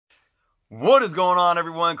What is going on,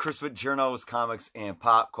 everyone? Chris with Journos, Comics, and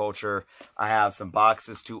Pop Culture. I have some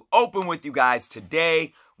boxes to open with you guys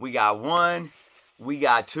today. We got one, we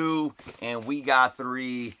got two, and we got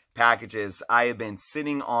three packages. I have been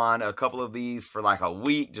sitting on a couple of these for like a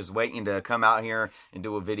week, just waiting to come out here and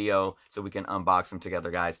do a video so we can unbox them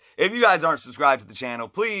together, guys. If you guys aren't subscribed to the channel,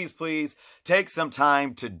 please take some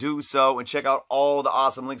time to do so and check out all the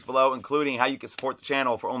awesome links below, including how you can support the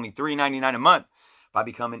channel for only $3.99 a month by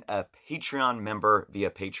becoming a Patreon member via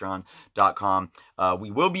patreon.com. We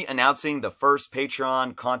will be announcing the first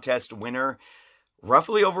Patreon contest winner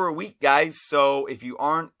roughly over a week, guys. So if you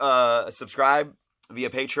aren't subscribed via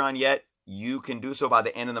Patreon yet, you can do so by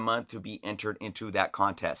the end of the month to be entered into that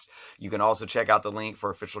contest. You can also check out the link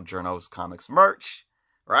for official Journos Comics merch,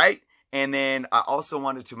 right? And then I also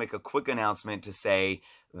wanted to make a quick announcement to say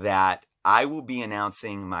that I will be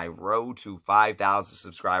announcing my Road to 5,000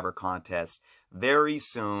 subscriber contest very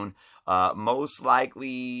soon. Most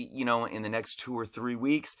likely, you know, in the next 2 or 3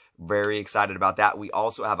 weeks. Very excited about that. We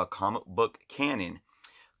also have a comic book canon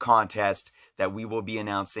contest that we will be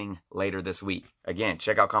announcing later this week. Again,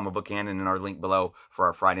 check out Comic Book Canon in our link below for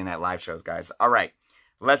our Friday night live shows, guys. All right,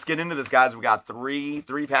 let's get into this, guys. We got three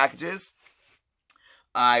packages.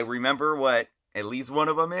 I remember what at least one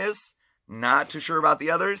of them is. Not too sure about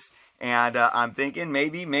the others. And I'm thinking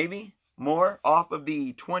maybe more off of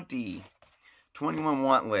the 21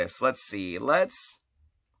 want list. Let's see. Let's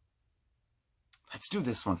do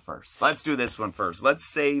this one first. Let's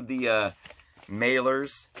save the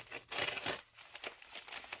mailers.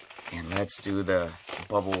 And let's do the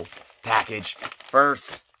bubble package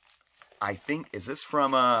first. I think, is this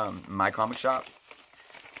from My Comic Shop?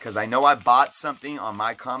 Because I know I bought something on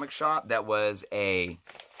My Comic Shop that was a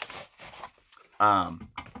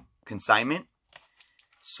consignment.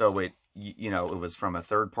 So it, you know, it was from a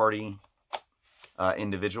third-party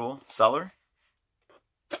individual seller.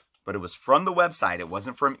 But it was from the website. It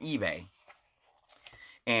wasn't from eBay.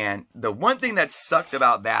 And the one thing that sucked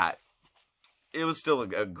about that, it was still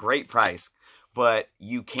a great price, but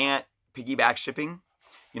you can't piggyback shipping.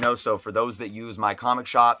 You know, so for those that use My Comic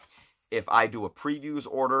Shop, if I do a previews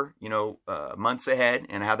order, you know, months ahead,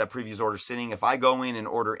 and I have that previews order sitting, if I go in and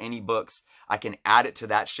order any books, I can add it to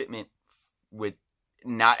that shipment with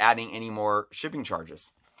not adding any more shipping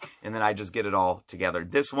charges. And then I just get it all together.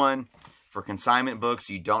 This one, for consignment books,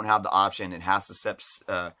 you don't have the option. It has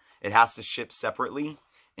to ship separately,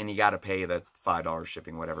 and you got to pay the $5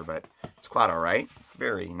 shipping, whatever. But it's quite all right.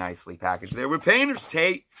 Very nicely packaged there with painter's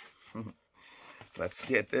tape. Let's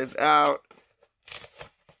get this out.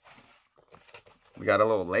 We got a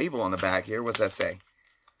little label on the back here. What's that say?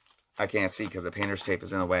 I can't see because the painter's tape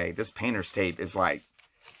is in the way. This painter's tape is like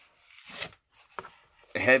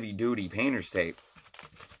heavy-duty painter's tape.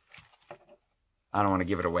 I don't want to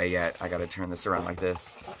give it away yet. I got to turn this around like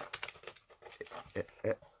this.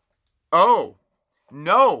 Oh,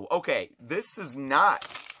 no. Okay, this is not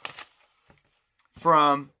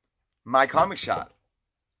from My Comic Shop.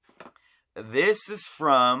 This is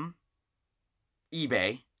from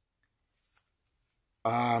eBay.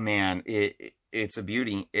 Oh, man, it's a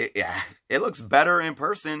beauty. It looks better in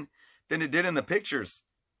person than it did in the pictures,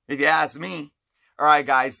 if you ask me. All right,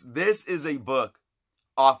 guys, this is a book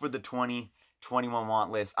off of the 2021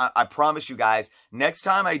 want list. I promise you guys, next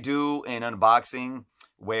time I do an unboxing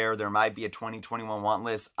where there might be a 2021 want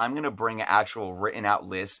list, I'm going to bring an actual written out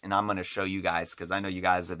list, and I'm going to show you guys, because I know you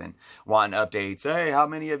guys have been wanting updates. Hey, how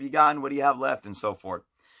many have you gotten? What do you have left? And so forth.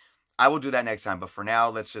 I will do that next time, but for now,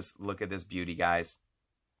 let's just look at this beauty, guys.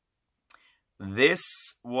 This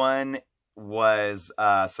one was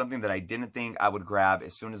something that I didn't think I would grab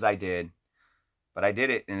as soon as I did, but I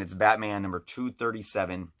did it, and it's Batman number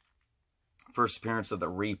 237. First appearance of the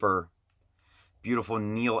Reaper. Beautiful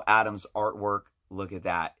Neil Adams artwork. Look at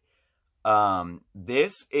that.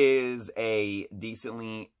 This is a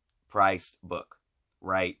decently priced book,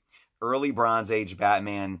 right? Early Bronze Age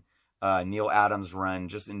Batman, Neil Adams run,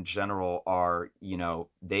 just in general, are, you know,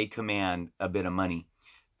 they command a bit of money.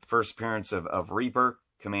 First appearance of Reaper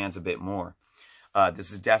commands a bit more.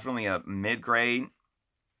 This is definitely a mid-grade,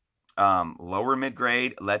 lower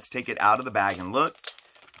mid-grade. Let's take it out of the bag and look.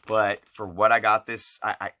 But for what I got this,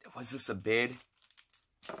 was this a bid?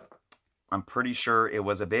 I'm pretty sure it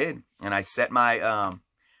was a bid. And I set my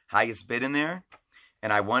highest bid in there.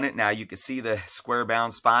 And I won it. Now you can see the square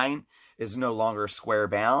bound spine is no longer square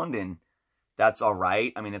bound. And that's all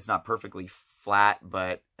right. I mean, it's not perfectly flat,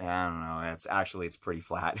 but I don't know. It's pretty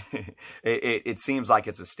flat. it seems like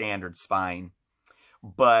it's a standard spine.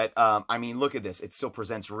 But, I mean, look at this. It still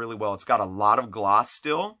presents really well. It's got a lot of gloss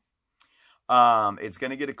still. It's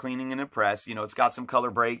going to get a cleaning and a press. You know, it's got some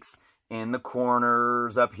color breaks in the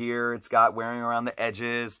corners up here. It's got wearing around the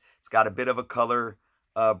edges. It's got a bit of a color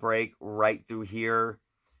break right through here.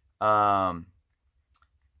 And,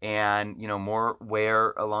 you know, more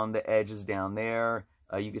wear along the edges down there.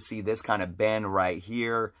 You can see this kind of bend right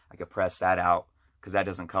here. I could press that out because that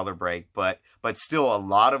doesn't color break. But still a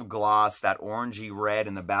lot of gloss. That orangey red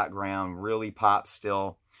in the background really pops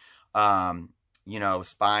still. You know,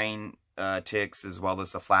 spine ticks as well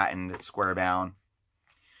as a flattened square bound.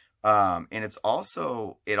 And it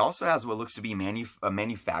also has what looks to be a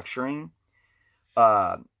manufacturing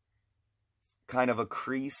kind of a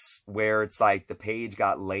crease where it's like the page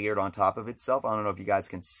got layered on top of itself. I don't know if you guys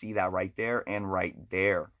can see that right there and right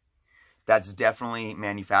there. That's definitely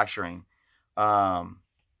manufacturing. Yeah,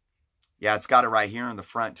 it's got it right here in the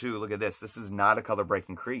front too. Look at this. This is not a color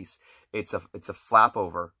breaking crease. It's a flap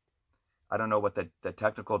over. I don't know what the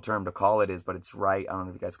technical term to call it is, but it's right. I don't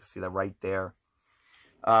know if you guys can see that right there.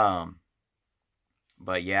 But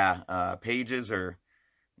yeah, pages are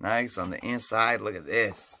nice on the inside. Look at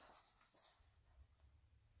this.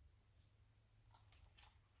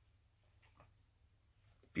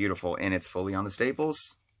 Beautiful. And it's fully on the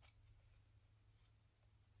staples.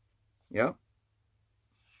 Yep.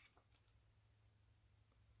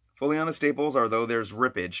 Fully on the staples, although there's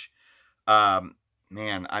rippage.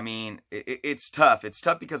 Man, I mean, it's tough. It's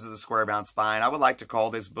tough because of the square bound spine. I would like to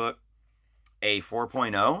call this book a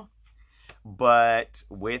 4.0. But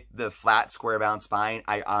with the flat square bound spine,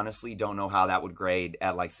 I honestly don't know how that would grade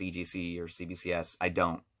at like CGC or CBCS. I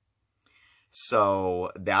don't.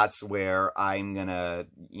 So that's where I'm gonna,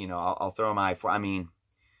 you know, I'll throw my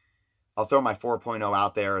 4.0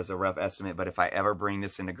 out there as a rough estimate. But if I ever bring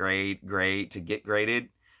this into grade to get graded,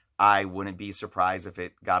 I wouldn't be surprised if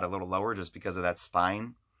it got a little lower just because of that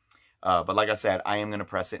spine. But like I said, I am gonna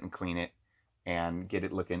press it and clean it and get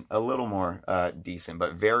it looking a little more decent.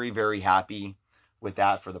 But very, very happy with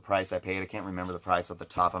that for the price I paid. I can't remember the price off the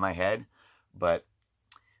top of my head, but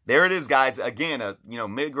there it is, guys. Again, a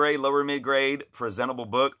mid-grade, lower mid-grade, presentable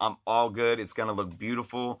book. I'm all good. It's going to look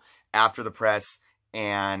beautiful after the press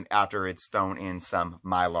and after it's thrown in some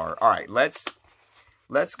Mylar. All right, let's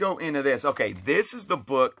go into this. Okay, this is the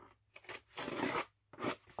book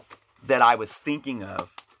that I was thinking of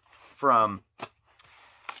from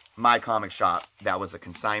my comic shop. That was a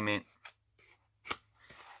consignment.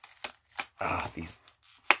 These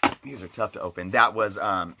are tough to open. That was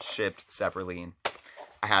shipped separately, and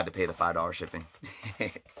I had to pay the $5 shipping.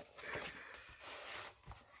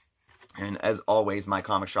 And as always, my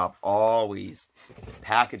comic shop always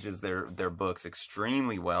packages their books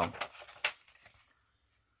extremely well.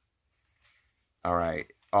 All right.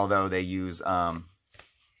 Although they use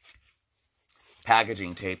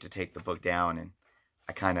packaging tape to take the book down, and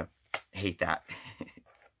I kind of hate that.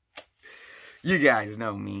 You guys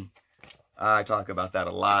know me. I talk about that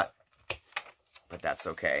a lot, but that's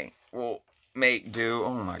okay. We'll make do.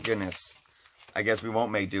 Oh my goodness. I guess we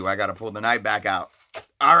won't make do. I got to pull the knife back out.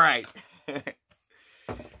 All right.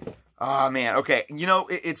 Oh man. Okay. You know,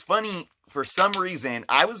 it's funny. For some reason,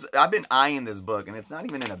 I've been eyeing this book, and it's not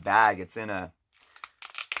even in a bag. It's in a,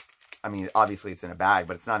 I mean, obviously it's in a bag,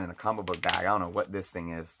 but it's not in a comic book bag. I don't know what this thing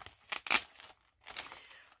is.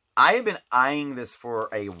 I have been eyeing this for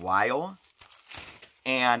a while,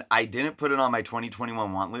 and I didn't put it on my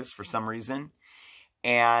 2021 want list for some reason.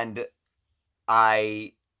 And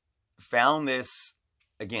I found this,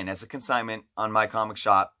 again, as a consignment on my comic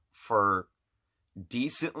shop for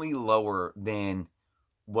decently lower than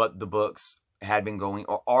what the books had been going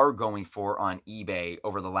or are going for on eBay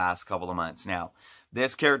over the last couple of months. Now,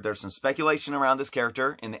 this character, there's some speculation around this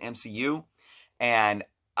character in the MCU, and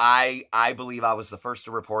I believe I was the first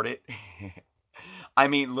to report it. I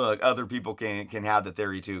mean, look, other people can have the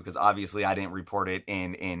theory too, because obviously I didn't report it,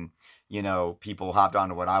 and you know, people hopped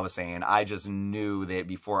onto what I was saying. I just knew that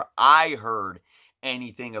before I heard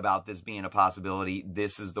anything about this being a possibility,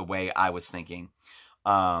 this is the way I was thinking.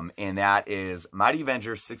 And that is Mighty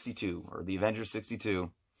Avengers 62, or the Avengers 62,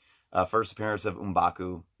 first appearance of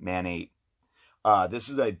M'Baku, Man 8. This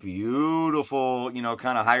is a beautiful, you know,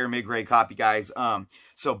 kind of higher mid-grade copy, guys.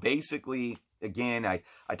 So basically, again, I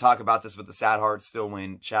talk about this with the sad heart still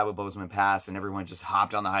when Chadwick Boseman passed and everyone just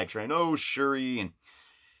hopped on the hype train. Oh, Shuri. And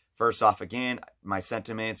first off, again, my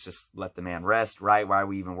sentiments, just let the man rest, right? Why are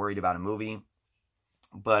we even worried about a movie?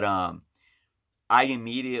 But I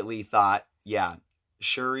immediately thought, yeah,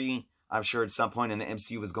 Shuri, I'm sure at some point in the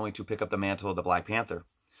MCU was going to pick up the mantle of the Black Panther.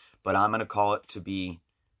 But I'm going to call it to be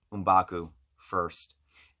M'Baku first.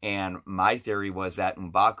 And my theory was that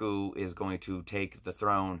M'Baku is going to take the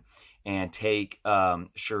throne and take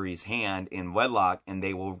Shuri's hand in wedlock, and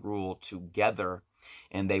they will rule together.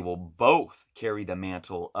 and they will both carry the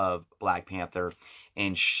mantle of Black Panther,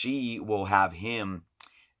 and she will have him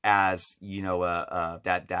as, you know,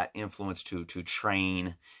 that influence to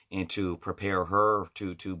train and to prepare her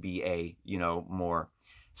to be a, you know, more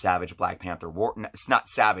savage Black Panther it's not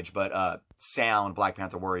savage, but sound Black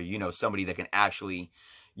Panther warrior, you know, somebody that can actually,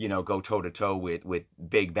 you know, go toe to toe with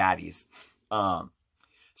big baddies.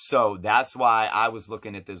 So that's why I was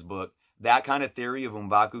looking at this book. That kind of theory of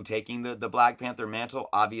M'Baku taking the Black Panther mantle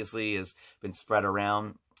obviously has been spread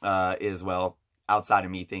around as well, outside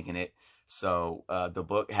of me thinking it. So the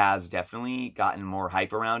book has definitely gotten more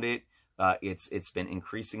hype around it. It's been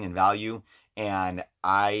increasing in value, and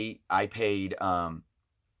I paid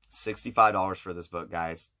 $65 for this book,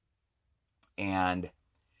 guys. And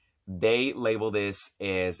they label this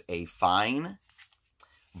as a fine.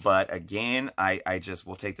 But again, I just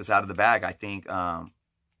will take this out of the bag. I think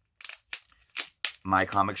My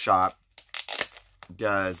Comic Shop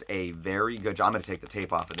does a very good job. I'm going to take the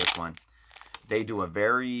tape off of this one. They do a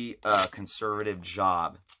very conservative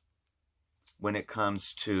job when it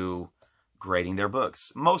comes to grading their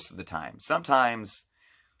books. Most of the time. Sometimes,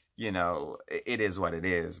 you know, it is what it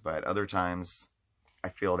is. But other times, I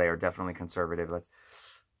feel they are definitely conservative. Oh,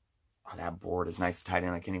 that board is nice and tight,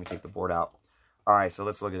 and I can't even take the board out. All right, so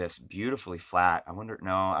let's look at this. Beautifully flat. I wonder,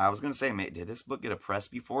 no, I was going to say, did this book get a press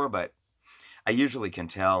before? But I usually can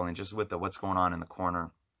tell, and just with what's going on in the corner,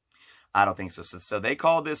 I don't think so. So they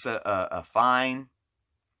call this a fine,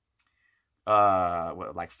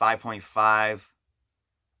 like 5.5.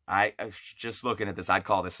 I just looking at this, I'd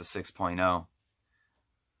call this a 6.0.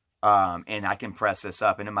 And I can press this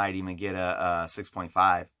up, and it might even get a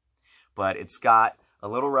 6.5. But it's got a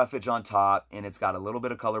little roughage on top, and it's got a little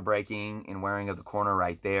bit of color breaking and wearing of the corner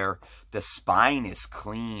right there. The spine is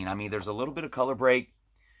clean. I mean, there's a little bit of color break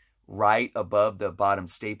right above the bottom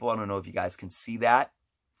staple. I don't know if you guys can see that,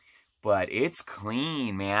 but it's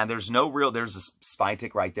clean, man. There's a spine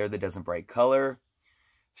tick right there that doesn't break color.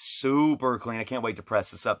 Super clean. I can't wait to press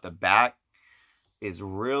this up. The back is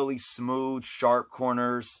really smooth, sharp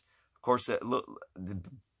corners. Of course,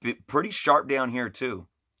 pretty sharp down here too.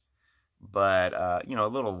 But, you know, a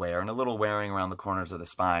little wear and a little wearing around the corners of the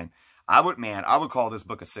spine. I would call this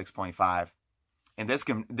book a 6.5. And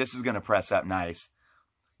this is going to press up nice.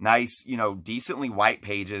 Nice, you know, decently white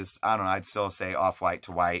pages. I don't know, I'd still say off-white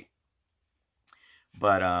to white.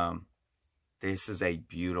 But this is a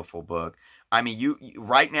beautiful book. I mean, you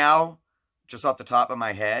right now, just off the top of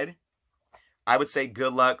my head, I would say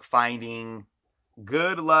good luck finding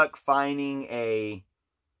a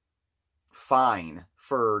fine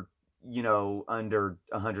for, you know, under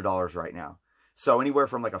 $100 right now. So anywhere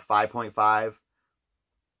from like a 5.5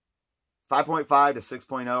 to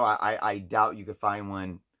 6.0, I doubt you could find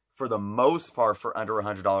one for the most part for under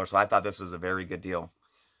 $100. So I thought this was a very good deal.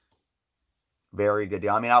 Very good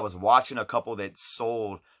deal. I mean, I was watching a couple that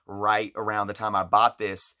sold right around the time I bought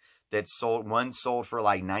this. One sold for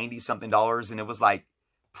like $90-something, and it was like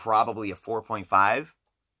probably a 4.5.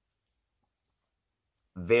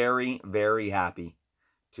 Very, very happy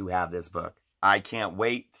to have this book. I can't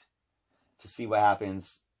wait to see what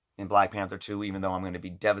happens in Black Panther 2, even though I'm going to be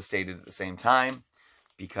devastated at the same time,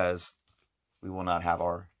 because we will not have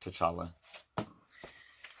our T'Challa.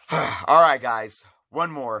 All right, guys.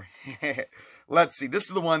 One more. Let's see. This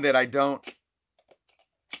is the one that I don't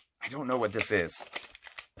know what this is.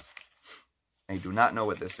 I do not know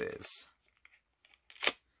what this is.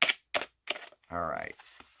 All right.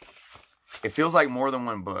 It feels like more than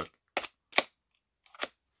one book.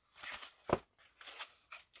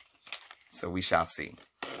 So we shall see.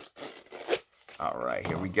 All right,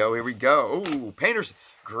 here we go. Here we go. Ooh, painter's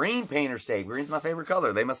green painter's tape. Green's my favorite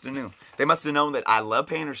color. They must have known. They must have known that I love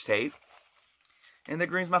painter's tape, and that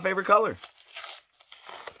green's my favorite color.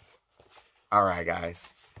 All right,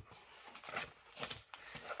 guys.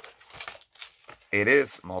 It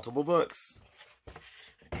is multiple books.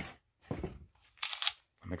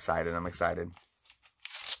 I'm excited. I'm excited.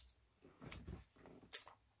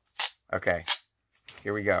 Okay,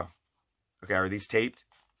 here we go. Okay, are these taped?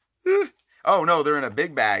 Oh, no, they're in a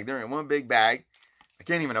big bag. They're in one big bag. I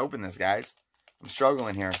can't even open this, guys. I'm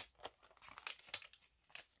struggling here.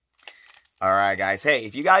 All right, guys. Hey,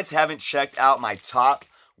 if you guys haven't checked out my top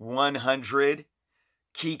 100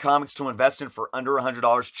 key comics to invest in for under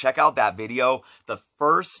 $100, check out that video. The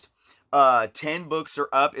first 10 books are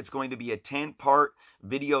up. It's going to be a 10-part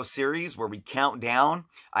video series where we count down.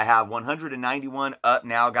 I have 191 up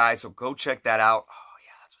now, guys, so go check that out. Oh,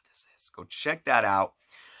 yeah, that's what this is. Go check that out.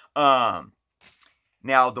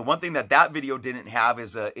 Now, the one thing that video didn't have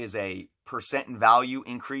is a percent in value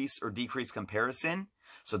increase or decrease comparison.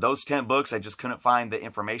 So those 10 books, I just couldn't find the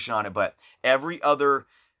information on it. But every other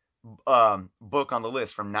book on the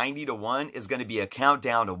list from 90 to 1 is going to be a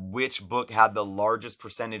countdown to which book had the largest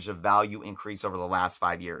percentage of value increase over the last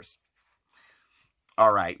 5 years.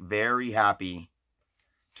 All right, very happy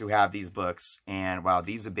to have these books. And wow,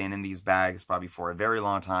 these have been in these bags probably for a very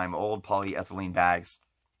long time. Old polyethylene bags.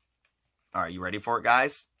 All right, you ready for it,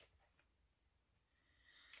 guys?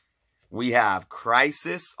 We have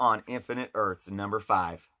Crisis on Infinite Earths, number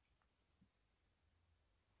 5.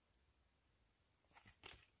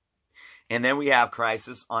 And then we have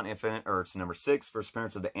Crisis on Infinite Earths, number 6, First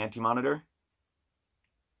Appearance of the Anti-Monitor.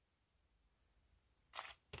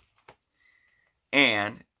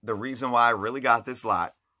 And the reason why I really got this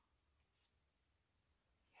lot,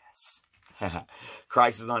 yes,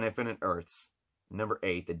 Crisis on Infinite Earths, number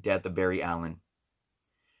 8, The Death of Barry Allen.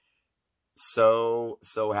 So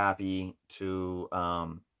happy to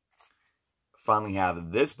finally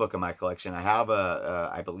have this book in my collection. I have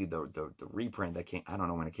I believe the reprint that came, I don't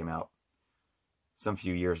know when it came out. Some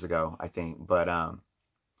few years ago, I think. But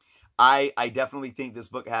I definitely think this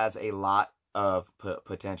book has a lot of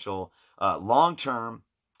potential long-term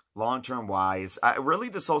wise. Really,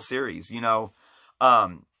 this whole series,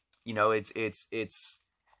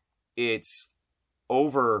 it's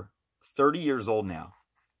over 30 years old now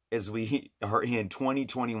as we are in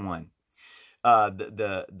 2021.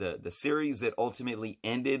 The series that ultimately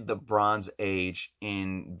ended the Bronze Age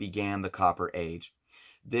and began the Copper Age.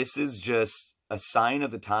 This is just a sign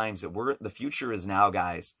of the times that the future is now,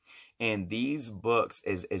 guys. And these books,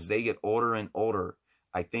 as they get older and older,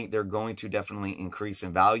 I think they're going to definitely increase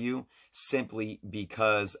in value simply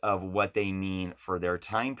because of what they mean for their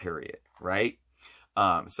time period, right?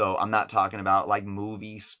 So I'm not talking about like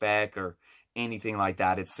movie spec or anything like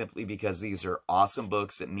that. It's simply because these are awesome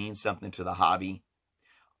books that mean something to the hobby.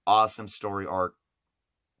 Awesome story arc.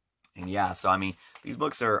 And yeah, so I mean, these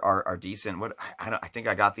books are decent. I think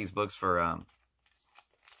I got these books for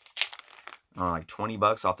like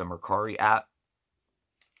 $20 off the Mercari app.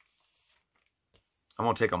 I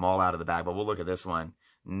won't take them all out of the bag, but we'll look at this one.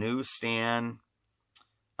 Newsstand.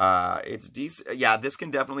 It's decent. Yeah, this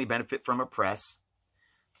can definitely benefit from a press.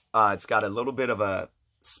 It's got a little bit of a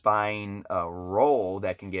spine roll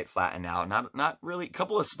that can get flattened out. Not really. A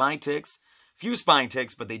couple of spine ticks, few spine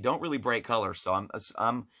ticks, but they don't really break color. So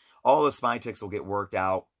all the spine ticks will get worked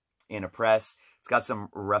out in a press. It's got some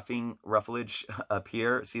rufflage up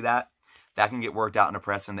here. See that? That can get worked out in a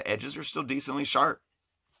press, and the edges are still decently sharp.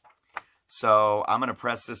 So I'm going to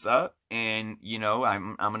press this up, and,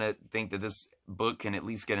 I'm going to think that this book can at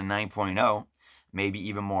least get a 9.0, maybe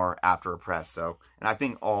even more after a press. So, and I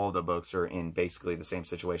think all the books are in basically the same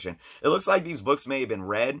situation. It looks like these books may have been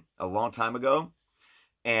read a long time ago,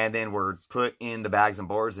 and then were put in the bags and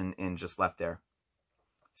boards and just left there.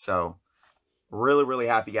 So, really, really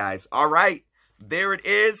happy, guys. All right, there it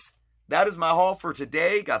is. That is my haul for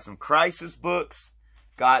today. Got some Crisis books.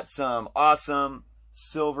 Got some awesome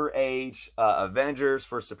Silver Age Avengers,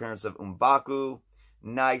 first appearance of M'Baku.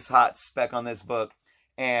 Nice hot spec on this book.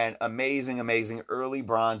 And amazing early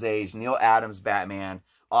Bronze Age Neil Adams Batman.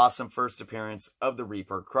 Awesome first appearance of the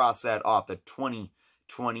Reaper. Cross that off the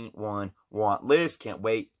 2021 want list. Can't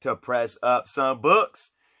wait to press up some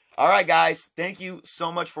books. All right, guys. Thank you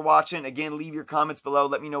so much for watching. Again, leave your comments below.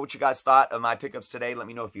 Let me know what you guys thought of my pickups today. Let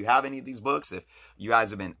me know if you have any of these books, if you guys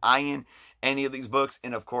have been eyeing any of these books.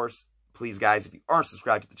 And, of course, please, guys, if you aren't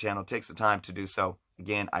subscribed to the channel, take some time to do so.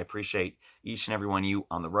 Again, I appreciate each and every one of you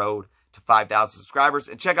on the road to 5,000 subscribers.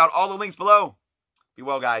 And check out all the links below. Be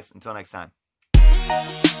well, guys. Until next time.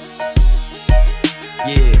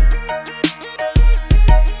 Yeah.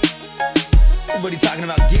 Everybody talking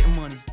about getting money.